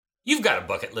You've got a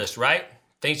bucket list, right?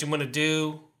 Things you want to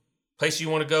do, places you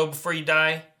want to go before you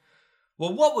die.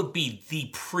 Well, what would be the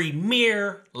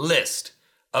premier list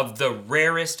of the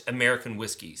rarest American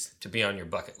whiskeys to be on your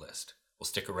bucket list? Well,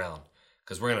 stick around,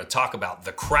 because we're going to talk about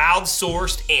the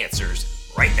crowdsourced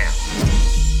answers right now.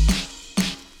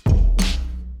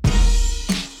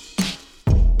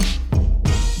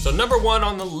 So number one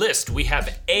on the list, we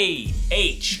have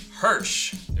A.H.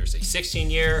 Hirsch. There's a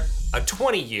 16-year, a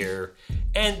 20-year,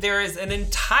 and there is an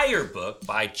entire book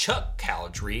by Chuck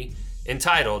Caldry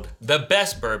entitled The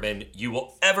Best Bourbon You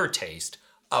Will Ever Taste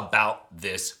about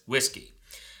this whiskey.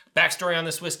 Backstory on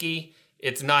this whiskey,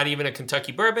 it's not even a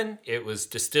Kentucky bourbon. It was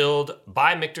distilled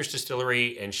by Michter's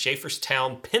Distillery in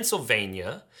Schaefferstown,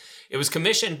 Pennsylvania. It was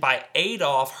commissioned by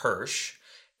Adolf Hirsch,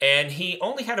 and he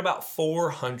only had about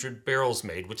 400 barrels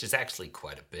made, which is actually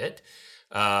quite a bit.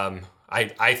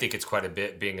 I think it's quite a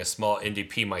bit, being a small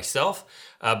NDP myself.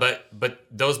 But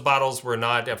those bottles were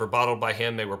not ever bottled by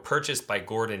him. They were purchased by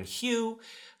Gordon Hugh,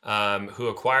 who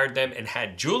acquired them and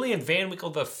had Julian Van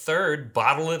Winkle III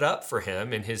bottle it up for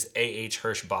him in his A.H.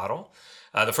 Hirsch bottle.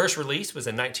 The first release was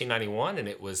in 1991, and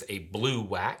it was a blue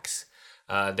wax.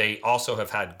 They also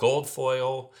have had gold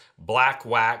foil, black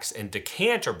wax, and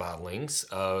decanter bottlings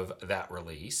of that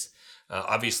release.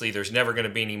 Obviously, there's never going to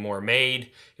be any more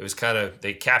made. It was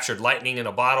they captured lightning in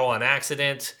a bottle on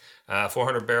accident,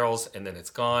 400 barrels, and then it's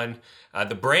gone.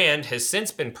 The brand has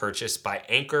since been purchased by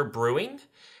Anchor Brewing,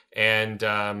 and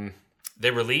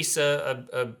they release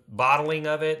a bottling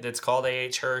of it that's called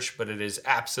A.H. Hirsch, but it is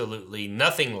absolutely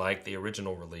nothing like the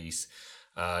original release.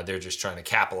 They're just trying to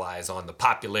capitalize on the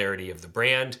popularity of the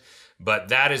brand. But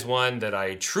that is one that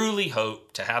I truly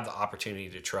hope to have the opportunity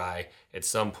to try at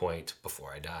some point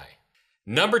before I die.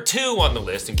 Number two on the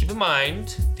list, and keep in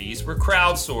mind, these were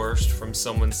crowdsourced from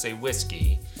Someone Say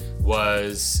Whiskey,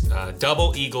 was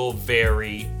Double Eagle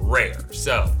Very Rare.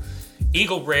 So,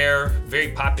 Eagle Rare,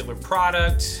 very popular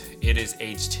product. It is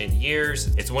aged 10 years.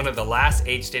 It's one of the last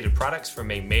age-stated products from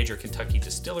a major Kentucky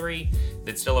distillery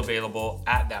that's still available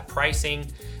at that pricing.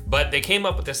 But they came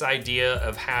up with this idea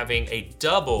of having a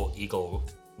double Eagle,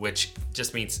 which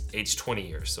just means aged 20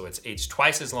 years. So it's aged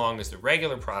twice as long as the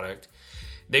regular product.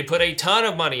 They put a ton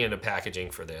of money into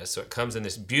packaging for this. So it comes in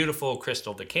this beautiful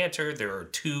crystal decanter. There are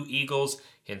two eagles,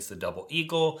 hence the double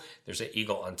eagle. There's an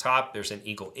eagle on top. There's an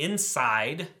eagle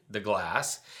inside the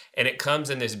glass. And it comes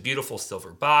in this beautiful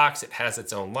silver box. It has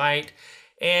its own light.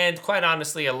 And quite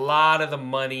honestly, a lot of the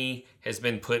money has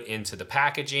been put into the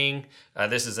packaging.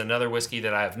 This is another whiskey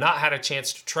that I have not had a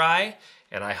chance to try.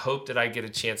 And I hope that I get a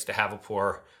chance to have a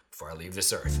pour before I leave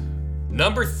this earth.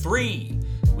 Number three.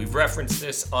 We've referenced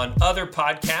this on other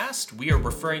podcasts. We are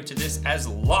referring to this as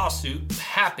Lawsuit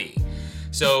Pappy.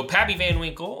 So Pappy Van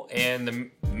Winkle and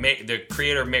the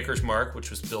creator of Maker's Mark, which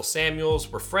was Bill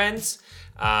Samuels, were friends.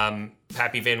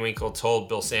 Pappy Van Winkle told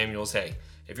Bill Samuels, hey,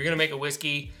 if you're going to make a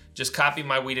whiskey, just copy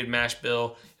my wheated mash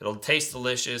bill. It'll taste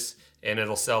delicious and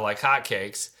it'll sell like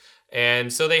hotcakes.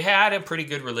 And so they had a pretty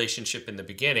good relationship in the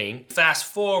beginning. Fast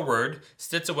forward,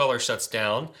 Stitzelweller shuts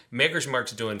down, Maker's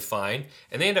Mark's doing fine,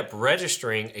 and they end up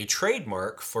registering a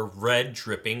trademark for red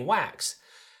dripping wax.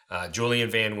 Julian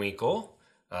Van Winkle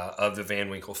of the Van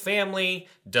Winkle family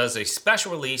does a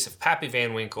special release of Pappy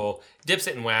Van Winkle, dips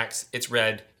it in wax, it's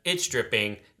red, it's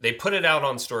dripping. They put it out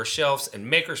on store shelves, and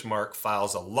Maker's Mark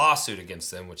files a lawsuit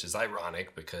against them, which is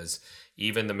ironic because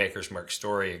even the Maker's Mark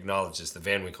story acknowledges the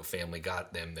Van Winkle family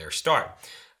got them their start.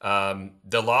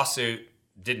 The lawsuit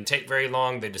didn't take very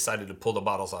long. They decided to pull the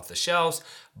bottles off the shelves,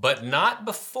 but not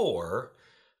before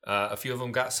a few of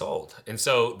them got sold. And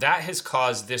so that has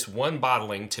caused this one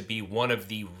bottling to be one of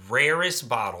the rarest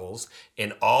bottles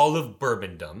in all of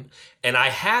bourbondom. And I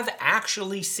have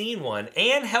actually seen one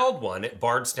and held one at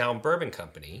Bardstown Bourbon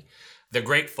Company. The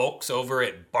great folks over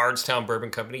at Bardstown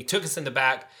Bourbon Company took us in the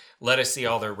back, let us see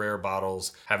all their rare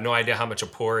bottles. Have no idea how much a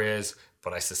pour is,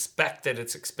 but I suspect that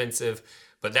it's expensive.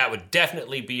 But that would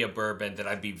definitely be a bourbon that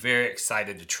I'd be very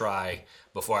excited to try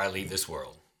before I leave this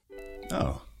world.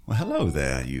 Oh, well, hello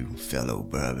there, you fellow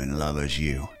bourbon lovers,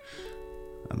 you.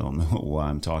 I don't know why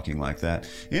I'm talking like that.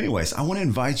 Anyways, I want to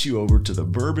invite you over to the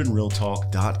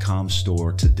bourbonrealtalk.com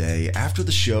store today. After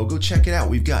the show, go check it out.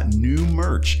 We've got new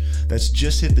merch that's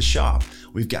just hit the shop.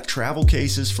 We've got travel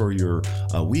cases for your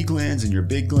wee glens and your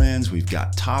big glens. We've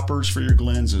got toppers for your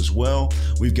glens as well.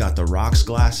 We've got the rocks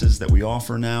glasses that we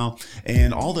offer now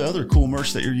and all the other cool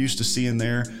merch that you're used to seeing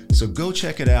there. So go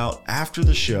check it out after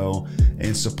the show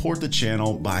and support the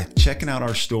channel by checking out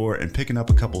our store and picking up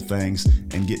a couple things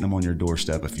and getting them on your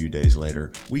doorstep a few days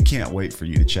later. We can't wait for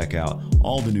you to check out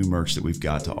all the new merch that we've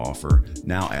got to offer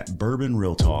now at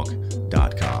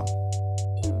bourbonrealtalk.com.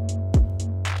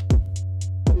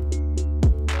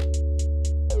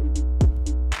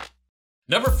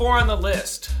 4 on the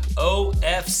list,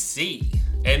 OFC.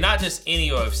 And not just any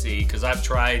OFC, because I've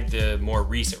tried the more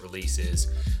recent releases,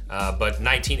 but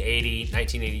 1980,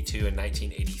 1982, and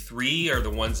 1983 are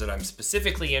the ones that I'm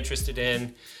specifically interested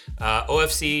in.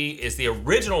 OFC is the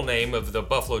original name of the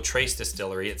Buffalo Trace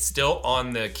Distillery. It's still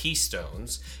on the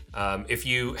Keystones. If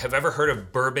you have ever heard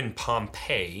of Bourbon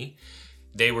Pompeii,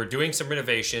 they were doing some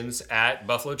renovations at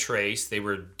Buffalo Trace. They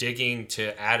were digging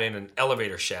to add in an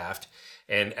elevator shaft.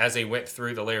 And as they went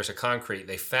through the layers of concrete,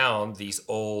 they found these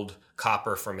old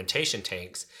copper fermentation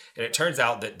tanks. And it turns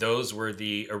out that those were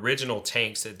the original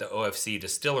tanks that the OFC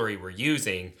distillery were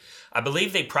using. I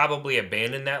believe they probably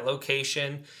abandoned that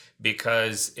location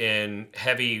because in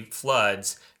heavy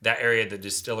floods, that area of the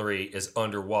distillery is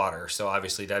underwater. So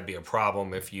obviously that'd be a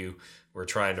problem if you were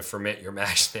trying to ferment your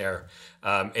mash there.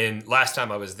 And last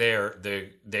time I was there,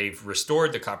 they've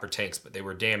restored the copper tanks, but they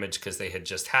were damaged because they had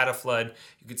just had a flood.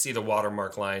 You could see the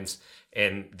watermark lines,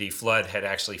 and the flood had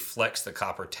actually flexed the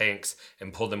copper tanks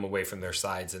and pulled them away from their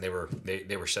sides, and they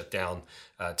were shut down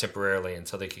temporarily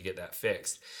until they could get that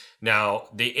fixed. Now,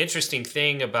 the interesting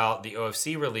thing about the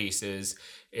OFC releases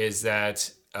is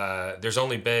that there's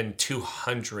only been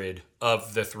 200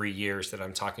 of the 3 years that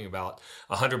I'm talking about.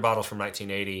 100 bottles from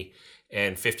 1980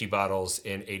 and 50 bottles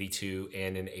in 82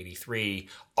 and in 83.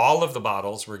 All of the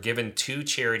bottles were given to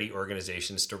charity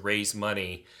organizations to raise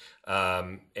money.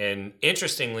 And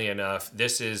interestingly enough,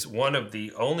 this is one of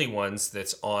the only ones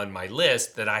that's on my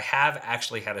list that I have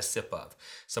actually had a sip of.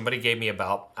 Somebody gave me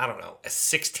about, a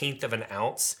 1/16 of an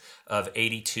ounce of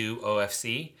 82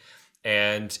 OFC.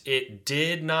 And it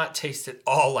did not taste at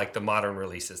all like the modern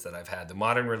releases that I've had. The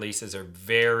modern releases are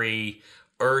very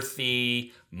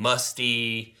earthy,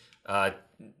 musty,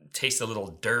 tastes a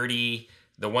little dirty.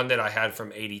 The one that I had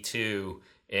from 82,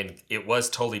 and it was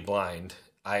totally blind.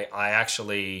 I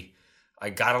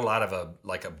got a lot of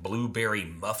a blueberry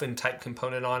muffin type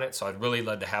component on it. So I'd really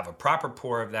love to have a proper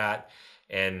pour of that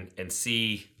and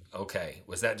see, okay,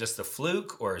 was that just a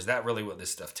fluke, or is that really what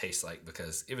this stuff tastes like?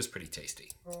 Because it was pretty tasty.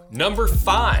 Number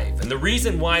 5, and the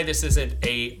reason why this isn't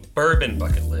a bourbon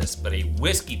bucket list, but a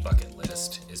whiskey bucket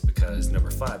list, is because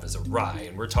number 5 is a rye,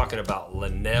 and we're talking about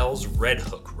Linnell's Red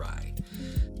Hook Rye.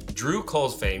 Drew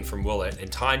Colesvane from Willett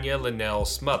and Tanya Linnell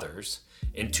Smothers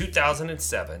in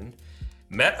 2007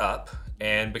 met up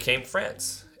and became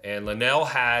friends. And Linnell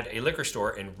had a liquor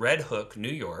store in Red Hook, New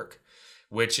York,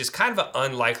 which is kind of an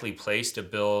unlikely place to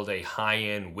build a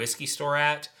high-end whiskey store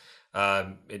at.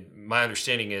 My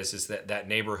understanding is that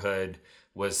neighborhood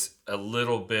was a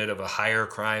little bit of a higher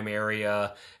crime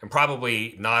area, and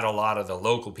probably not a lot of the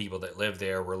local people that lived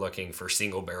there were looking for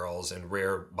single barrels and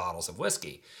rare bottles of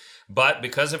whiskey. But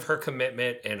because of her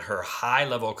commitment and her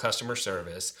high-level customer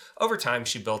service, over time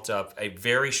she built up a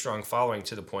very strong following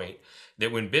to the point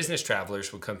that when business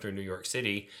travelers would come through New York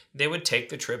City, they would take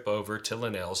the trip over to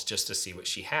Linnell's just to see what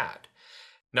she had.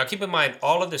 Now, keep in mind,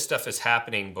 all of this stuff is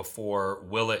happening before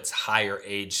Willett's higher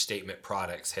age statement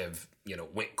products have,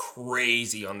 went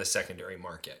crazy on the secondary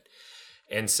market.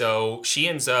 And so she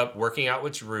ends up working out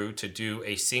with Drew to do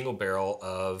a single barrel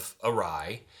of a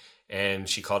rye, and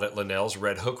she called it Linnell's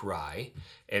Red Hook Rye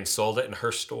and sold it in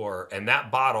her store. And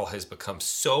that bottle has become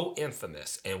so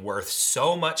infamous and worth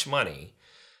so much money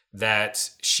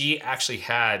that she actually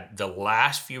had the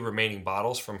last few remaining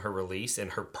bottles from her release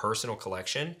in her personal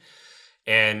collection.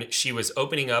 And she was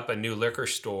opening up a new liquor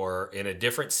store in a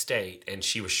different state, and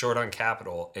she was short on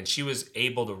capital, and she was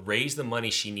able to raise the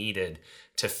money she needed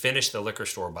to finish the liquor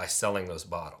store by selling those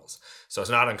bottles. So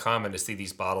it's not uncommon to see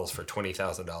these bottles for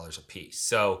 $20,000 a piece.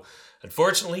 So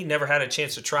unfortunately, never had a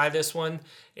chance to try this one.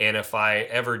 And if I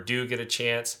ever do get a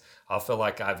chance, I'll feel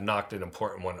like I've knocked an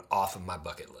important one off of my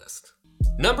bucket list.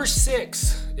 Number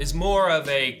 6 is more of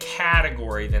a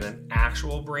category than an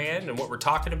actual brand. And what we're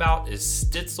talking about is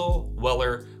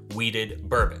Stitzel-Weller wheated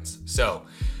bourbons. So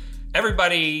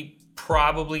everybody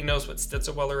probably knows what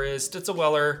Stitzel-Weller is.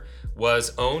 Stitzel-Weller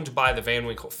was owned by the Van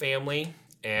Winkle family.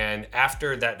 And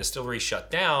after that distillery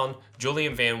shut down,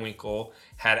 Julian Van Winkle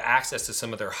had access to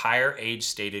some of their higher age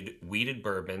stated wheated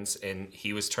bourbons, and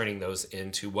he was turning those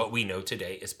into what we know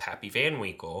today as PAPPY Van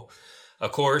Winkle.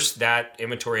 Of course, that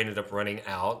inventory ended up running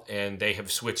out, and they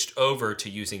have switched over to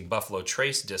using Buffalo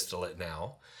Trace distillate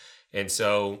now. And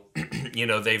so,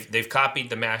 they've copied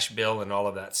the mash bill and all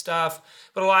of that stuff,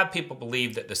 but a lot of people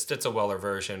believe that the Stitzel-Weller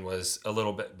version was a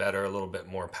little bit better, a little bit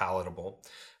more palatable.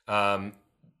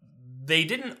 They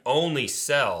didn't only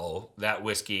sell that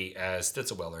whiskey as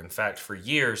Stitzel-Weller. In fact, for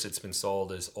years, it's been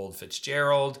sold as Old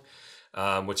Fitzgerald,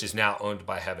 which is now owned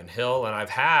by Heaven Hill. And I've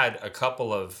had a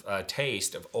couple of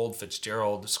taste of Old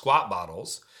Fitzgerald squat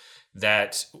bottles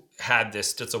that had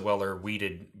this Stitzel-Weller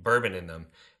wheated bourbon in them.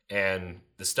 and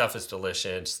the stuff is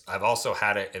delicious. I've also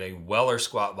had it in a Weller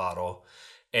squat bottle,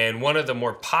 and one of the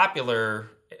more popular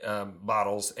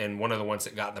bottles, and one of the ones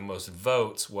that got the most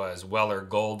votes, was Weller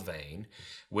Gold Vein,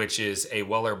 which is a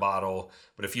Weller bottle,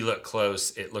 but if you look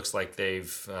close, it looks like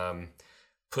they've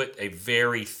put a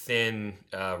very thin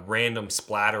random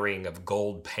splattering of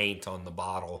gold paint on the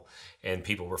bottle, and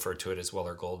people refer to it as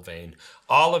Weller Gold Vein.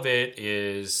 All of it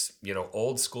is,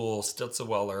 old school Stiltz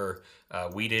Weller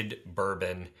wheated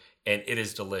bourbon, and it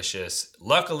is delicious.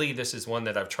 Luckily, this is one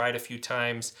that I've tried a few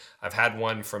times. I've had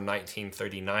one from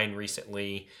 1939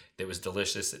 recently that was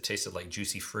delicious. It tasted like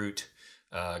juicy fruit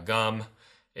gum.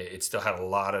 It still had a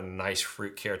lot of nice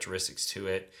fruit characteristics to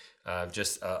it.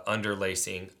 Just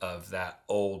underlacing of that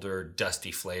older,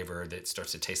 dusty flavor that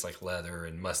starts to taste like leather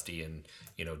and musty and,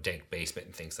 dank basement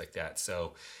and things like that.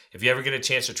 So if you ever get a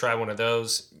chance to try one of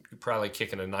those, you're probably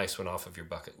kicking a nice one off of your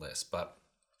bucket list. But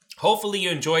hopefully you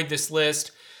enjoyed this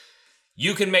list.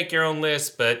 You can make your own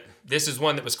list, but this is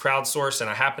one that was crowdsourced, and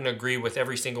I happen to agree with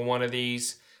every single one of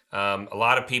these. A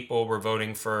lot of people were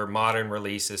voting for modern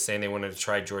releases, saying they wanted to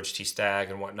try George T. Stagg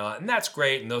and whatnot, and that's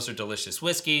great, and those are delicious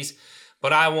whiskeys.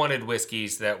 But I wanted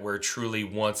whiskeys that were truly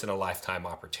once-in-a-lifetime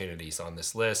opportunities on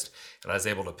this list, and I was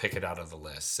able to pick it out of the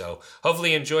list. So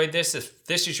hopefully you enjoyed this. If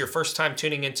this is your first time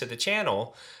tuning into the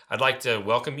channel, I'd like to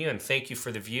welcome you and thank you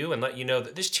for the view and let you know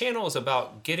that this channel is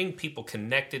about getting people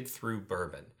connected through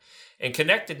bourbon. And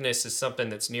connectedness is something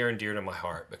that's near and dear to my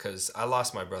heart because I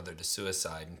lost my brother to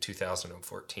suicide in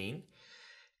 2014.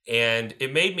 And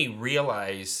it made me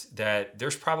realize that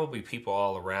there's probably people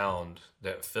all around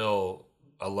that feel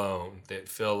alone, that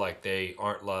feel like they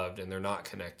aren't loved and they're not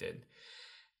connected,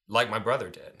 like my brother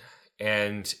did.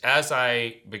 And as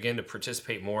I began to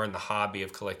participate more in the hobby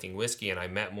of collecting whiskey and I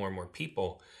met more and more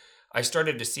people, I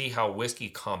started to see how whiskey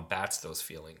combats those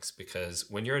feelings, because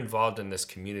when you're involved in this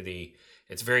community,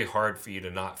 it's very hard for you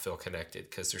to not feel connected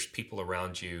because there's people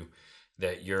around you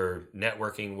that you're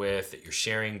networking with, that you're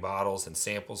sharing bottles and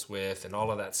samples with and all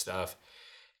of that stuff.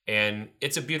 And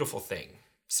it's a beautiful thing.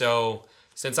 So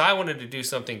since I wanted to do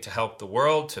something to help the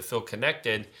world, to feel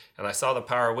connected, and I saw the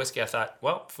power of whiskey, I thought,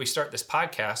 well, if we start this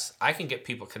podcast, I can get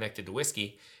people connected to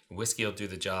whiskey, and whiskey will do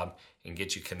the job and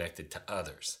get you connected to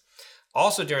others.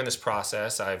 Also, during this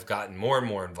process, I've gotten more and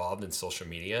more involved in social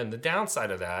media, and the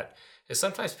downside of that is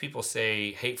sometimes people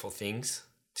say hateful things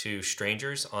to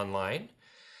strangers online,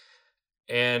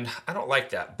 and I don't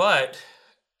like that. But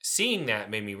seeing that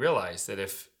made me realize that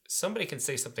if somebody can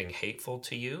say something hateful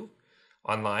to you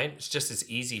online, it's just as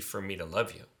easy for me to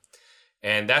love you.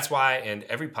 And that's why, and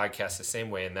every podcast the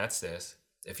same way, and that's this.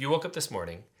 If you woke up this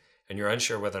morning and you're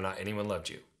unsure whether or not anyone loved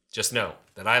you, just know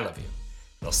that I love you.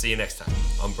 And I'll see you next time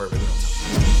on Bourbon Real Talk.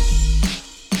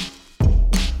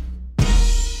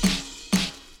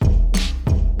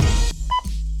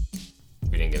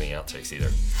 We didn't get any outtakes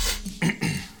either.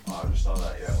 I just thought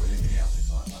that, we didn't get any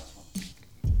outtakes on that last one.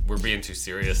 We're being too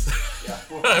serious. Yeah.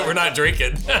 We're not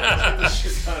drinking.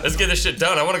 Let's get this shit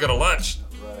done. I want to go to lunch.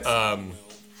 Right.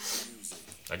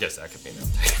 I guess that could be an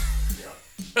outtake.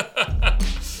 Yeah.